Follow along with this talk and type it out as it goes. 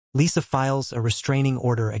Lisa files a restraining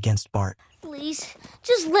order against Bart. Please,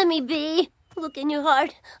 just let me be. Look in your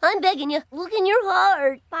heart. I'm begging you. Look in your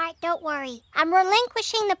heart. Bart, don't worry. I'm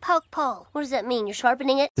relinquishing the poke pole. What does that mean? You're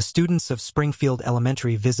sharpening it? The students of Springfield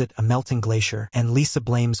Elementary visit a melting glacier, and Lisa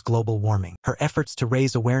blames global warming. Her efforts to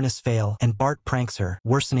raise awareness fail, and Bart pranks her,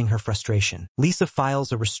 worsening her frustration. Lisa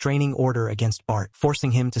files a restraining order against Bart,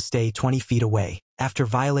 forcing him to stay 20 feet away. After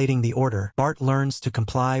violating the order, Bart learns to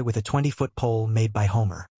comply with a 20-foot pole made by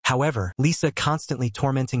Homer. However, Lisa constantly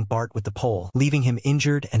tormenting Bart with the pole, leaving him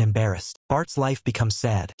injured and embarrassed. Bart's life becomes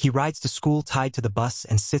sad. He rides to school tied to the bus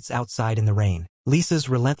and sits outside in the rain. Lisa's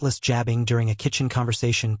relentless jabbing during a kitchen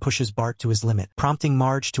conversation pushes Bart to his limit, prompting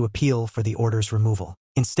Marge to appeal for the order's removal.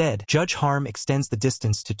 Instead, Judge Harm extends the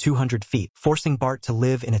distance to 200 feet, forcing Bart to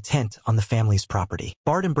live in a tent on the family's property.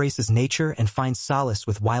 Bart embraces nature and finds solace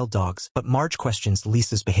with wild dogs, but Marge questions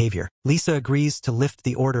Lisa's behavior. Lisa agrees to lift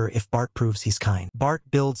the order if Bart proves he's kind. Bart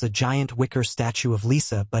builds a giant wicker statue of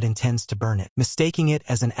Lisa but intends to burn it. Mistaking it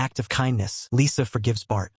as an act of kindness, Lisa forgives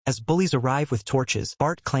Bart. As bullies arrive with torches,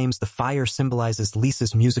 Bart claims the fire symbolizes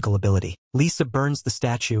Lisa's musical ability. Lisa burns the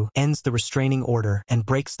statue, ends the restraining order, and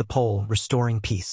breaks the pole, restoring peace.